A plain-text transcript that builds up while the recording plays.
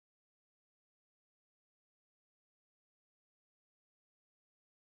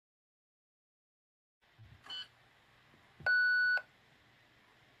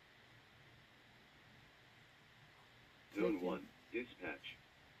Zone 1, dispatch.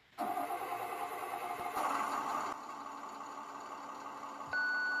 Zone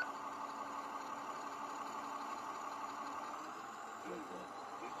 1,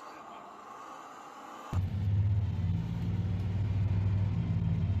 dispatch.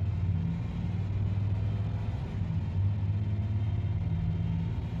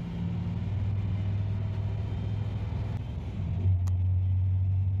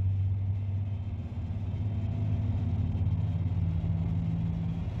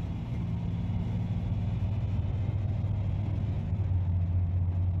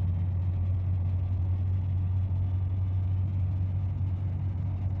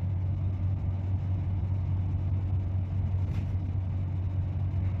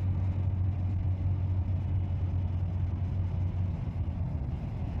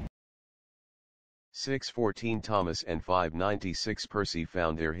 614 Thomas and 596 Percy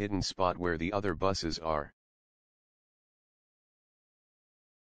found their hidden spot where the other buses are.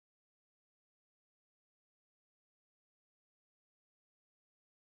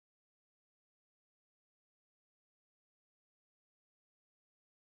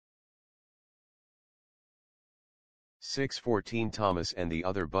 "614 Thomas and the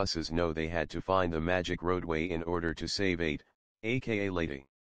other buses know they had to find the magic roadway in order to save 8, aka Lady.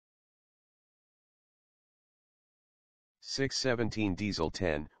 617 Diesel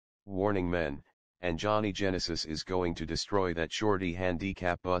 10, warning men, and Johnny Genesis is going to destroy that shorty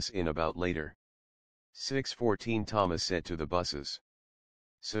handicap bus in about later." 614 Thomas said to the buses.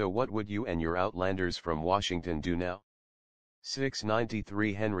 "So what would you and your outlanders from Washington do now?"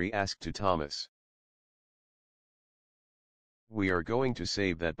 693 Henry asked to Thomas. "We are going to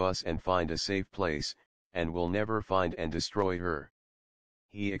save that bus and find a safe place, and we'll never find and destroy her,"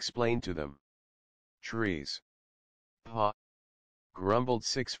 he explained to them. "Trees. Ha!" grumbled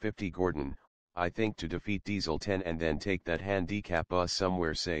 650 Gordon, "I think to defeat Diesel 10 and then take that handicap bus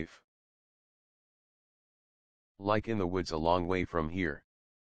somewhere safe. Like in the woods a long way from here."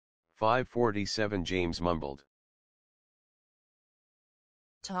 547 James mumbled.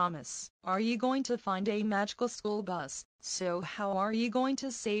 "Thomas, are you going to find a magical school bus? So how are you going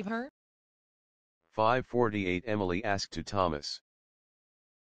to save her?" 548 Emily asked to Thomas.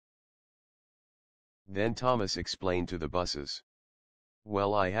 Then Thomas explained to the buses.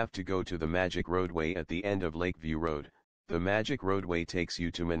 "Well, I have to go to the magic roadway at the end of Lakeview Road. The magic roadway takes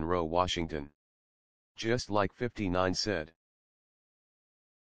you to Monroe, Washington. Just like 59 said."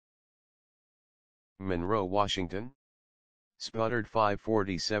 "Monroe, Washington?" sputtered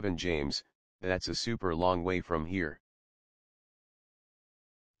 547 James, "That's a super long way from here."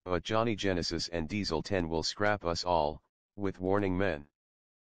 "But Johnny Genesis and Diesel 10 will scrap us all, with warning men,"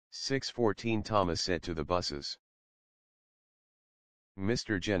 614 Thomas said to the buses.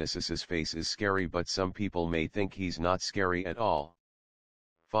 "Mr. Genesis's face is scary, but some people may think he's not scary at all,"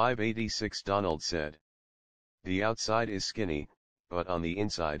 586 Donald said. "The outside is skinny, but on the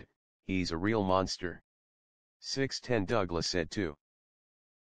inside, he's a real monster," 610 Douglas said too.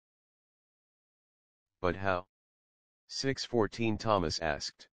 "But how?" 614 Thomas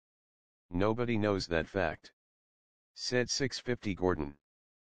asked. "Nobody knows that fact," said 650 Gordon.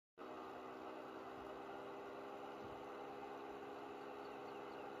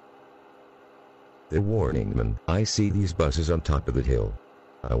 "The warning man, I see these buses on top of the hill.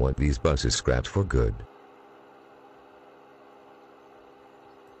 I want these buses scrapped for good."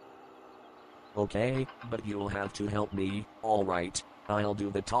 "Okay, but you'll have to help me, alright? I'll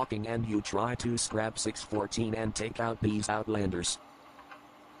do the talking and you try to scrap 614 and take out these outlanders."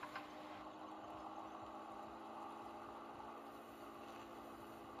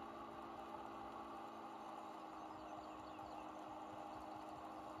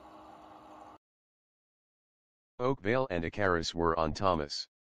 Oakvale and Icarus were on Thomas.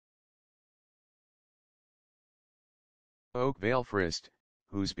 Oakvale frisked,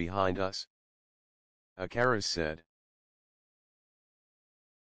 "Who's behind us?" Icarus said.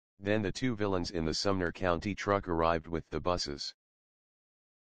 Then the two villains in the Sumner County truck arrived with the buses.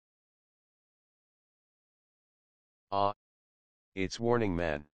 "Ah! It's warning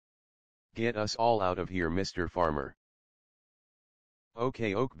man. Get us all out of here, Mr. Farmer."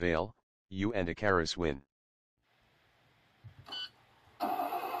 "Okay, Oakvale, you and Icarus win."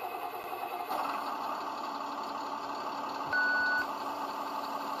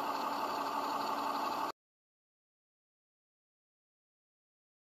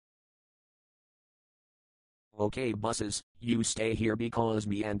 "Okay buses, you stay here because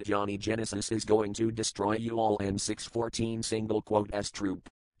me and Johnny Genesis is going to destroy you all and 614 single quote S troop.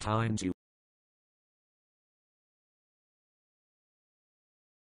 Time to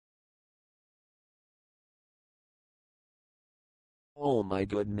Oh my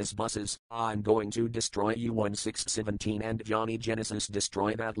goodness buses, I'm going to destroy you 1617 and Johnny Genesis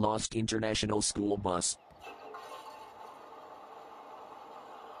destroy that lost international school bus.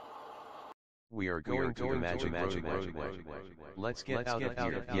 We are going to the magic roadway. Let's get out of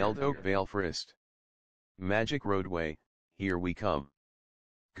here, yelled Oakvale Frist. Magic roadway, here we come.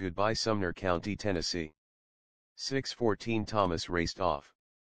 Goodbye Sumner County, Tennessee. 6:14 Thomas raced off.